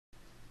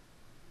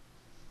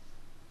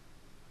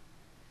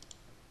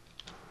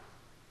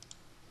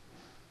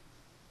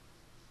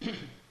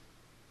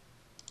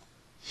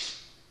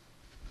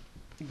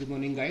Good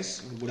morning,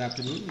 guys. Good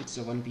afternoon. It's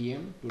 1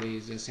 p.m. Today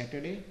is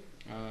Saturday,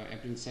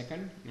 April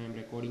 2nd. I'm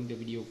recording the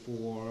video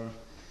for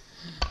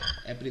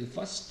April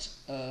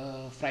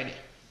 1st, Friday.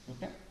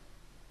 Okay.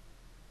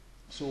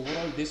 So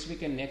overall, this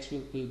week and next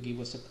week will give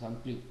us a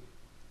clue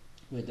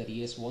whether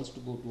ES wants to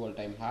go to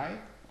all-time high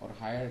or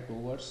higher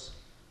towards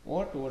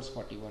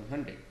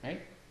 4100.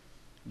 Right.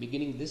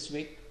 Beginning this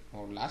week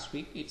or last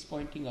week, it's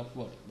pointing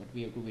upward, but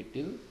we have to wait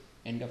till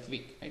end of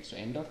week. Right. So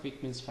end of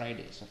week means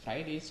Friday. So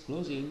Friday is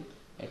closing.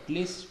 At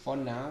least for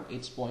now,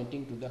 it's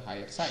pointing to the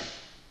higher side.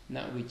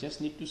 Now we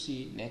just need to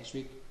see next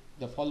week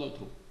the follow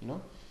through,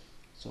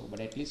 So, but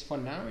at least for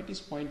now, it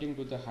is pointing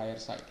to the higher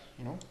side,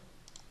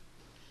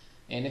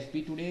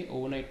 NFP today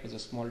overnight was a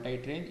small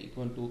tight range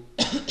equal to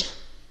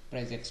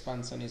price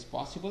expansion is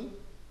possible,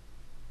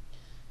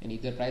 and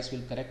either price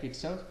will correct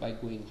itself by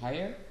going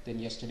higher than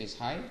yesterday's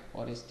high,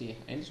 or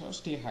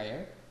stay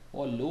higher,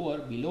 or lower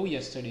below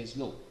yesterday's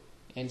low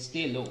and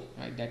stay low.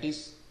 Right? That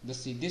is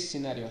this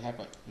scenario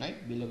happened,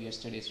 right? Below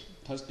yesterday's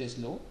Thursday's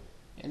low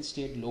and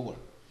stayed lower.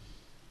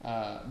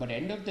 But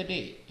end of the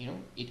day,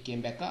 it came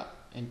back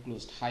up and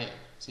closed higher.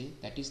 See,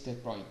 that is the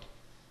point.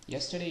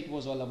 Yesterday it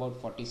was all about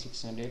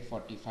 4600,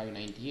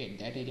 4598.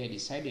 That area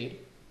decided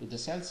to the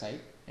sell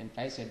side, and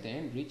price at the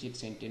end reached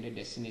its intended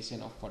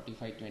destination of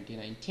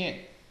 4529.10.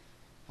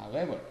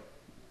 However,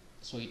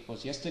 so it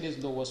was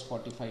yesterday's low was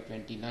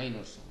 4529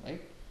 or so,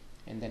 right?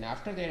 And then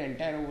after that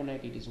entire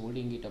overnight, it is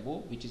holding it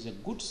above, which is a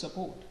good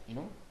support,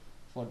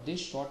 for this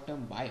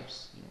short-term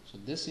buyers. So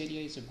this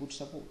area is a good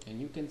support, and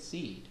you can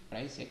see it.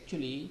 Price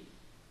actually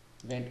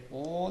went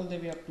all the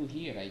way up to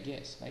here, I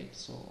guess, right?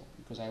 So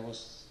because I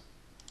was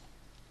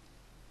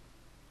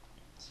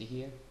see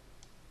here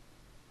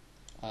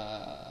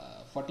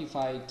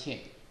 45.10,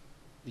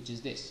 which is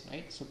this,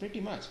 right? So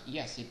pretty much,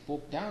 yes, it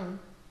poked down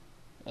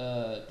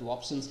to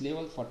options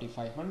level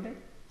 4500,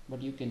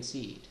 but you can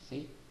see it,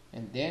 see,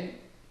 and then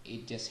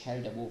it just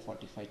held above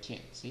 45.10.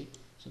 See,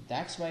 so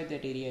that's why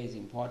that area is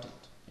important,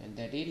 and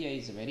that area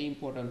is very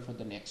important for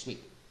the next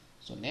week.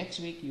 So next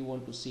week you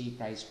want to see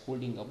price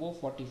holding above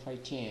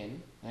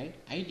 45.10, right?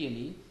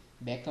 Ideally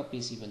backup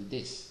is even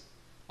this,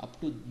 up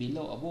to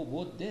below above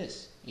both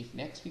this. If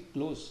next week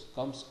close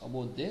comes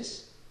above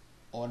this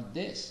or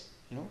this,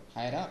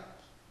 higher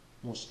up,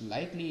 most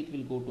likely it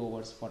will go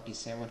towards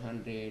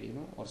 4700,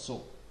 or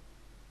so.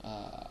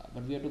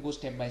 But we have to go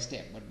step by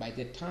step. But by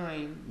the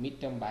time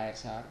mid-term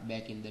buyers are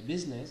back in the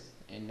business,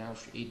 and now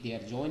they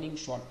are joining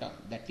short term,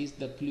 that is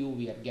the clue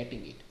we are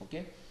getting it.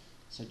 Okay,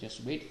 so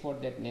just wait for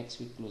that next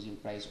week closing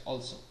price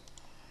also.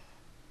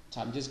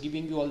 So I'm just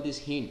giving you all these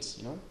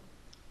hints,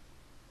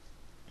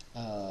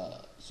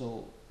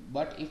 so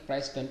but if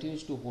price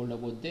continues to hold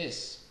about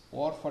this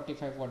or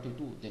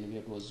 45.42, then we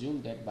have to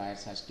assume that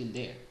buyers are still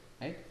there,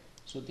 right?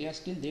 So they are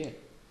still there.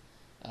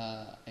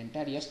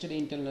 Entire yesterday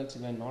internals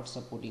were not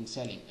supporting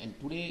selling, and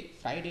today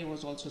Friday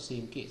was also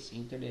same case.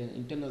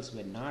 Internals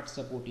were not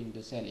supporting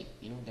the selling.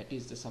 That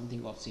is the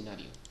something of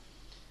scenario.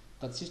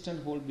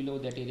 Consistent hold below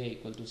that area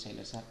equal to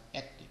sellers are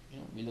active,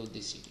 below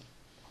this area.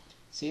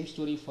 Same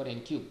story for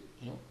NQ.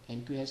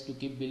 NQ has to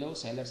keep below,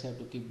 sellers have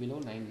to keep below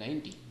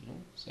 990.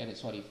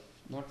 Sorry,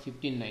 not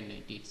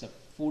 15990. It's a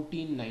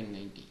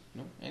 14990.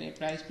 And a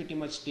price pretty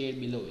much stayed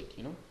below it.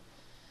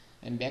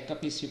 And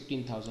backup is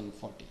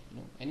 15,040.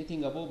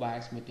 Anything above,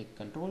 buyers may take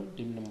control.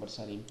 Dim numbers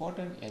are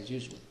important as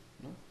usual.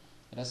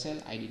 Russell,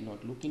 I did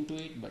not look into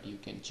it, but you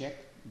can check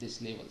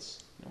these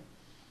levels.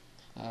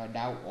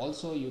 Dow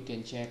also you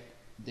can check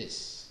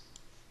this.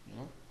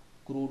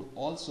 Crude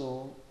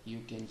also you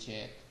can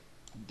check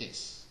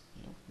this.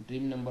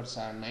 Dream numbers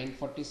are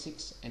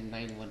 946 and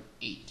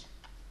 918.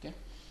 Okay.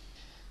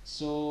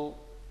 So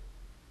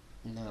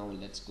now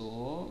let's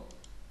go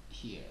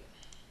here.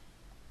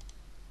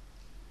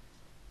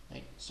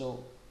 Right,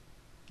 so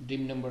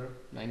dream number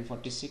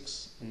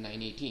 946 and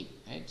 918,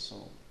 right?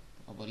 So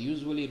our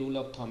usually rule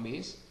of thumb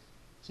is,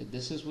 so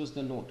was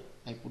the note.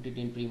 I put it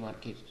in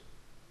pre-market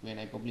when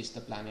I published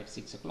the plan at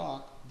 6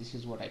 o'clock. This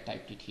is what I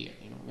typed it here,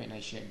 when I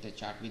shared the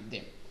chart with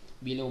them.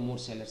 Below more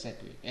sellers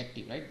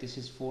active, right? This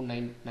is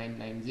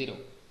 49990,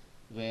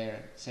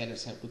 where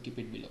sellers have to keep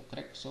it below,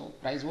 correct? So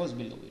price was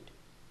below it.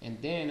 And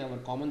then our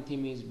common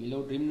theme is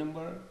below dream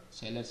number,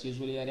 sellers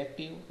usually are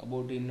active,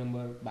 above dream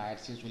number,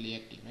 buyers usually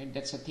active, right?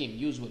 That's a theme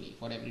usually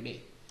for every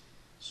day.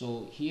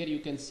 So here you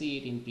can see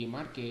it in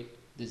pre-market,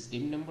 this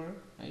dream number,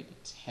 right?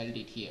 It's held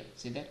it here,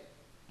 see that?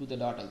 To the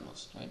dot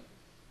almost, right?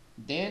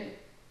 Then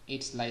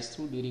it sliced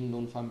through during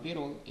non-farm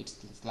payroll, it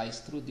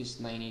sliced through this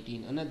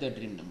 918, another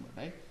dream number,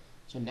 right?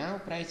 So now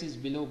price is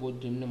below both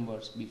dream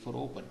numbers before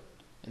open.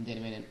 And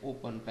then when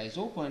an price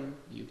open,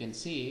 you can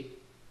see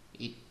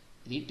it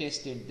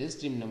retested this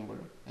dream number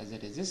as a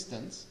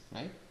resistance,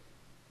 right?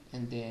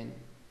 And then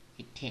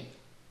it tanked,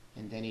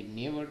 and then it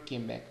never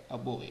came back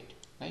above it,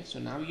 right? So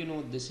now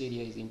this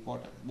area is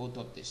important, both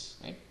of this,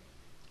 right?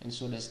 And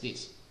so does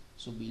this.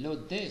 So below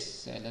this,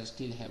 sellers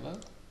still have a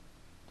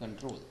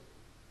control.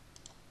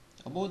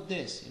 Above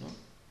this,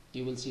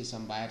 you will see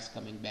some buyers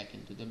coming back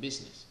into the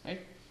business,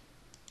 right?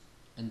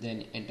 And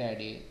then entire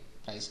day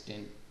price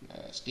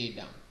stayed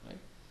down, right?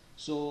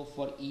 So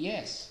for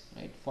ES,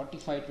 right,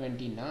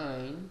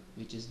 45.29,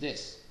 which is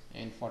this,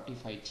 and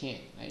 45.10,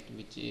 right,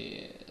 which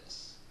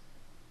is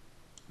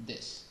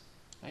this,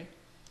 right.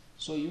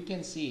 So you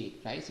can see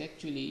price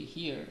actually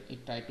here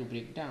it tried to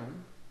break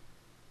down,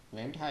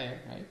 went higher,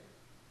 right,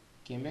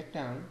 came back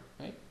down,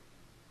 right,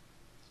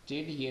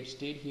 stayed here,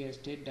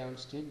 stayed down,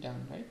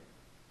 right.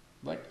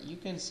 But you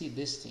can see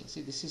this thing.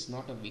 See, this is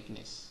not a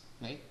weakness,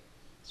 right?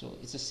 So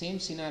it's the same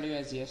scenario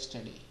as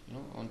yesterday,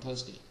 on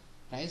Thursday.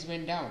 Price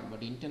went down,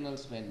 but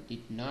internals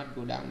did not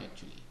go down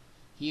actually.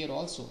 Here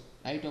also,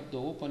 right of the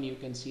open, you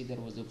can see there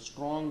was a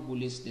strong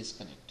bullish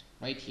disconnect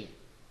right here,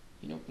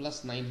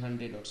 plus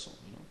 900 or so,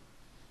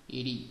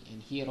 AD,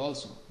 and here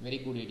also very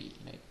good AD,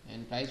 right?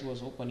 And price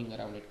was opening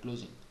around at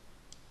closing.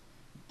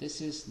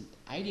 This is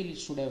ideally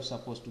should have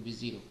supposed to be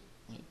zero.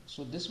 Right?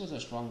 So this was a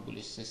strong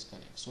bullish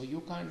disconnect. So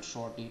you can't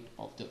short it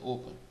off the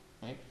open,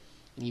 right?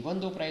 And even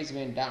though price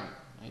went down,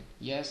 right?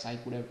 Yes, I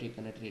could have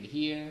taken a trade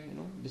here.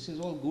 This is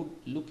all good,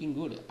 looking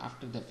good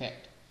after the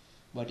fact.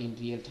 But in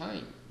real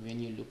time, when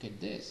you look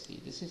at this,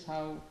 see, this is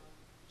how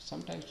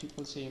sometimes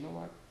people say,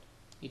 what?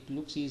 It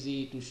looks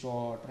easy to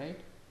short, right?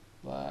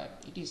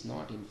 But it is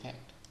not. In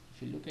fact,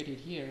 if you look at it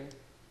here,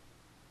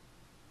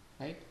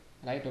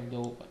 right of the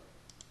open,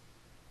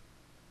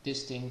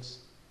 this things.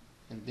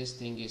 And this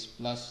thing is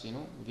plus,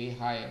 way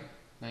higher,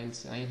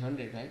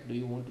 900, right? Do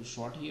you want to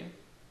short here?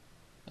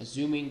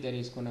 Assuming that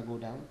it's gonna go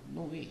down?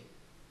 No way.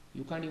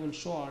 You can't even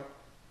short.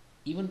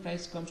 Even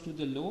price comes to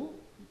the low,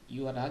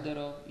 you are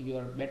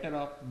better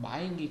off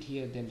buying it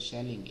here than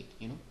selling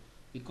it,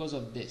 because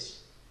of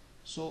this.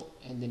 So,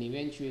 and then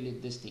eventually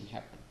this thing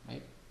happened,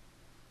 right?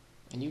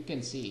 And you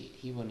can see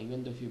it,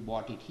 even though if you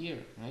bought it here,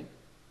 right?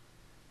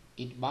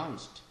 It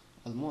bounced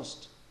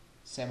almost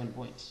 7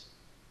 points,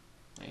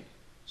 right?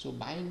 So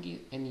buying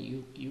it, and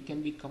you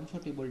can be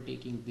comfortable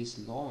taking this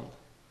long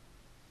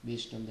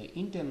based on the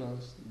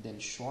internals than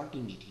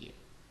shorting it here,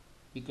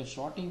 because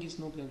shorting is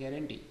no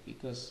guarantee,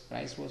 because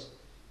price was,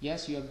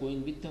 yes, you are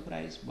going with the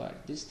price,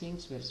 but these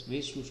things were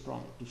way too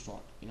strong to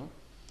short,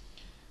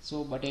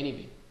 So but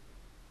anyway,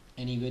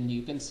 and even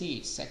you can see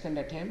it's second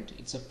attempt,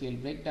 it's a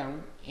failed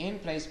breakdown,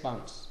 and price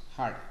bounce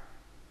hard,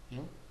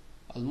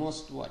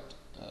 almost what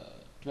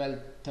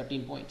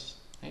 12-13 points,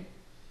 right?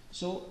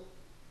 So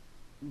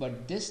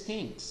but this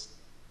things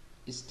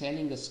is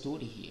telling a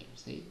story here.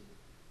 See,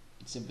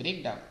 it's a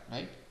breakdown,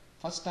 right?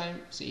 First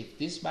time, see, if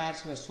these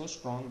buyers were so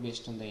strong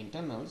based on the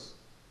internals,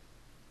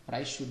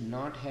 price should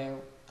not have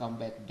come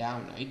back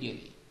down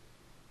ideally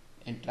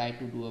and try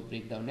to do a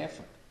breakdown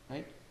effort,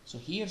 right? So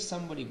here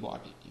somebody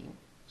bought it,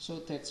 so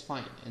that's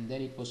fine, and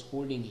then it was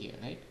holding here,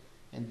 right?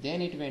 And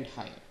then it went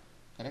higher,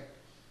 correct?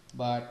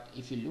 But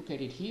if you look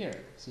at it here,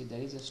 see, there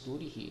is a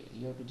story here.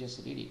 You have to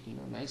just read it,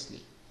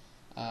 nicely.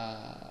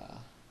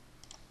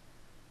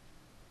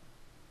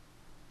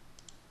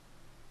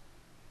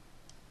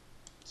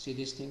 See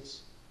these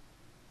things?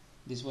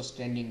 This was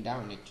trending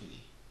down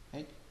actually,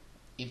 right?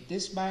 If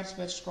these buyers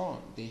were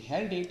strong, they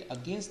held it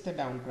against the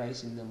down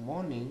price in the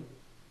morning,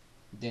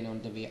 then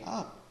on the way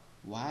up,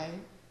 why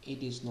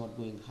it is not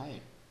going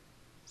higher?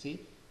 See?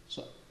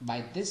 So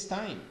by this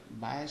time,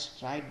 buyers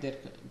tried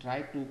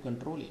to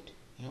control it,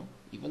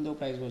 even though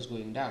price was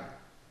going down.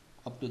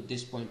 Up to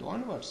this point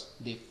onwards,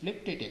 they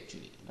flipped it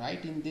actually.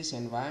 Right in this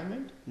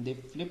environment, they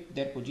flipped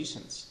their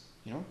positions,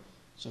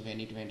 So when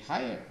it went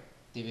higher,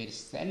 they were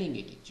selling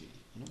it actually,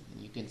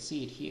 and you can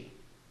see it here,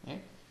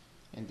 right?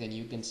 And then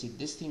you can see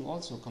this thing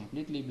also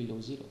completely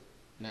below zero.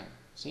 Now,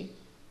 see,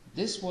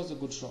 this was a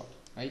good short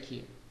right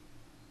here,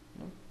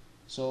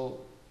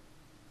 so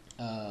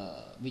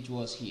which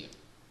was here,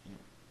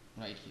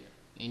 right here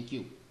in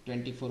Q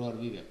 24 hour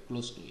we were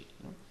close to it.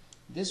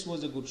 This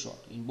was a good short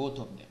in both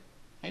of them,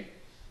 right?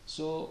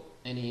 So,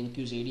 and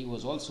NQ's AD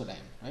was also down,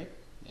 right?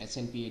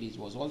 S&P AD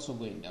was also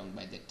going down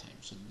by that time.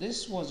 So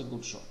this was a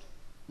good short,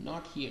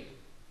 not here.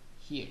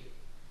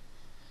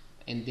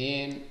 And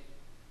then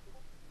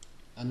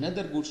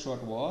another good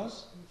short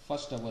was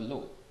first hour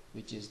low,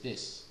 which is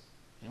this,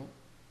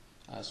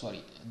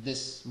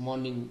 this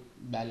morning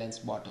balance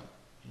bottom,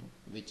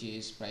 which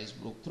is price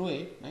broke through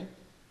it, right?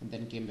 And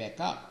then came back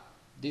up.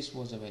 This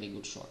was a very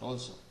good short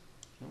also,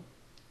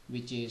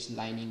 which is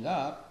lining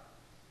up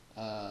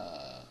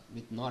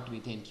not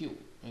with NQ,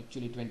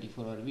 actually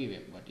 24 hour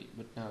VWAP,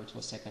 but now it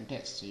was second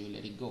test, so you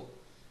let it go.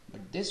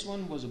 But this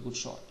one was a good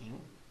short,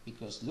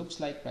 because looks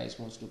like price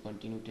wants to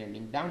continue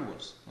trending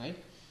downwards, right?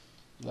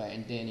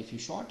 And then if you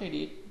shorted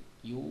it,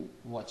 you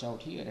watch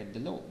out here at the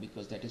low,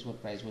 because that is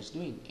what price was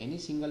doing. Any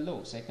single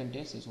low, second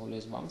test is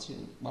always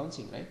bouncing,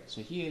 right?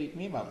 So here it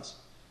may bounce.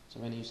 So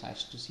when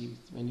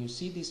you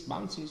see these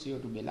bounces, you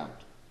have to bail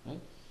out, right?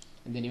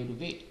 And then you have to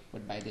wait.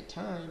 But by the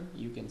time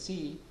you can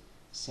see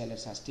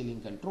sellers are still in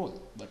control,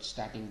 but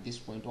starting this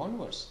point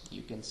onwards,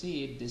 you can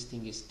see it, this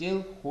thing is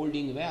still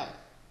holding well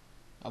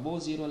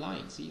above zero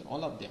line. See,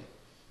 all of them.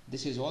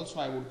 This is also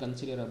I would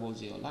consider above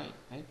zero line,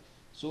 right?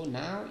 So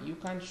now you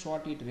can't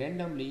short it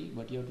randomly,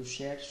 but you have to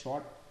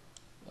short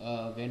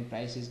when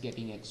price is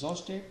getting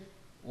exhausted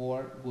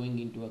or going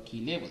into a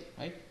key level,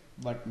 right?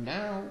 But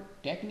now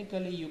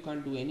technically you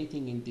can't do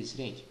anything in this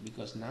range,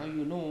 because now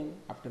you know,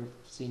 after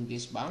seeing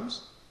this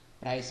bounce,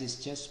 price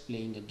is just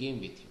playing a game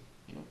with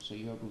you, so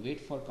you have to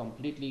wait for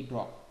completely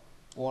drop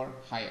or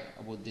higher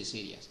about these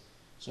areas.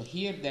 So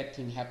here that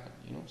thing happened,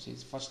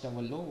 since first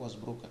our low was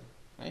broken,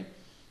 right,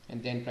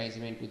 and then price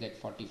went to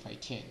that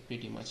 45.10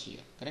 pretty much here,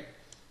 correct.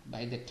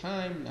 By the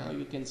time now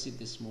you can see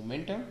this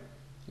momentum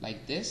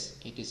like this,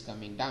 it is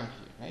coming down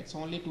here, right. So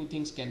only two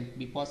things can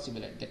be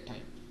possible at that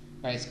time.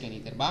 Price can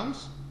either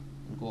bounce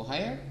and go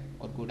higher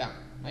or go down,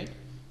 right.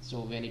 So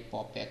when it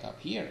popped back up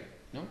here,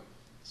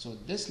 so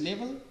this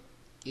level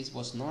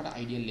was not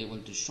ideal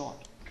level to short,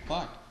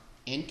 but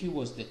NQ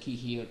was the key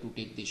here to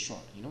take this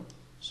short,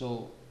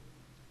 so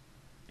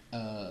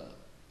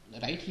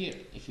right here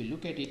if you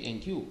look at it,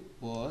 NQ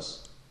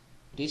was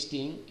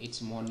testing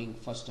its morning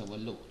first hour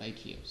low right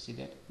here. See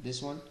that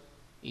this one,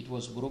 it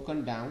was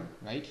broken down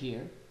right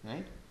here,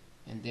 right,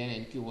 and then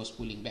NQ was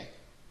pulling back,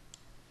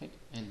 right,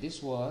 and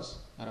this was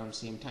around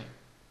same time,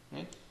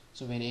 right.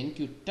 So when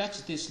NQ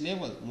touched this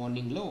level,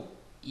 morning low,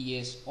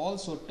 ES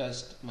also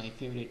touched my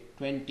favorite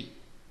 20,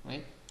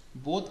 right,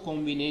 both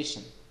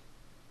combination,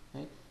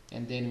 right,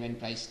 and then when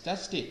price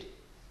touched it,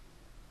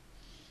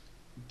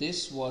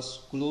 this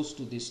was close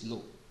to this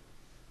low,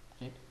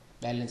 right,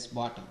 balance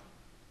bottom.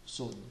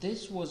 So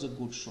this was a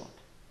good short,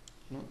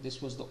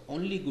 this was the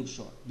only good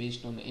short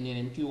based on in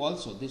an NQ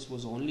also. This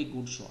was only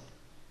good short.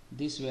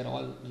 These were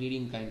all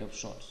reading kind of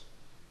shorts.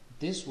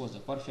 This was a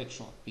perfect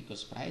short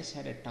because price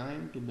had a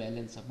time to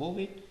balance above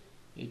it.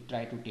 It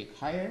tried to take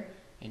higher,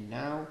 and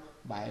now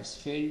buyers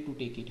failed to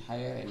take it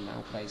higher, and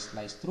now price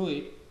sliced through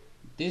it.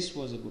 This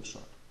was a good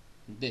short.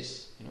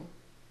 This,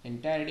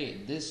 entire day,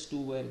 these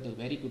two were the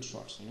very good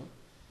shorts,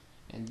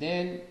 and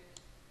then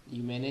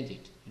you manage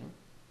it,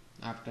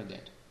 after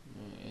that.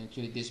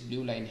 Actually this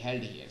blue line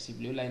held here. See,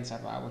 blue lines are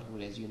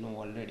powerful, as you know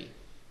already.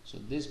 So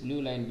this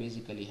blue line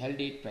basically held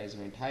it. Price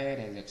went higher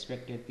as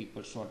expected.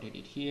 People shorted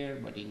it here,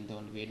 but in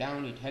the way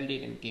down it held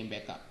it and came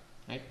back up,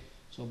 right.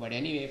 So but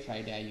anyway,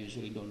 Friday I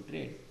usually don't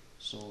trade,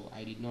 so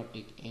I did not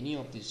take any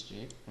of this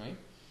trade, right,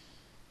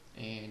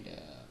 and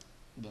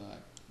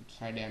but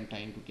Friday I'm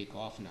trying to take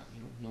off now,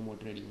 no more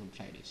trading on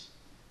Fridays.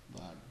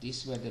 But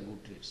these were the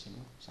good trades,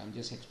 so I'm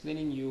just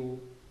explaining you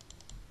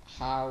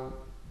how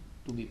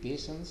to be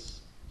patient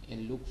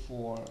and look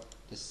for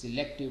the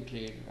selective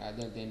trade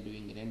rather than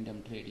doing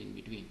random trade in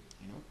between,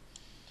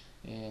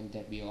 and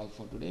that be all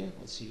for today.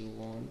 I'll see you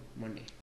on Monday.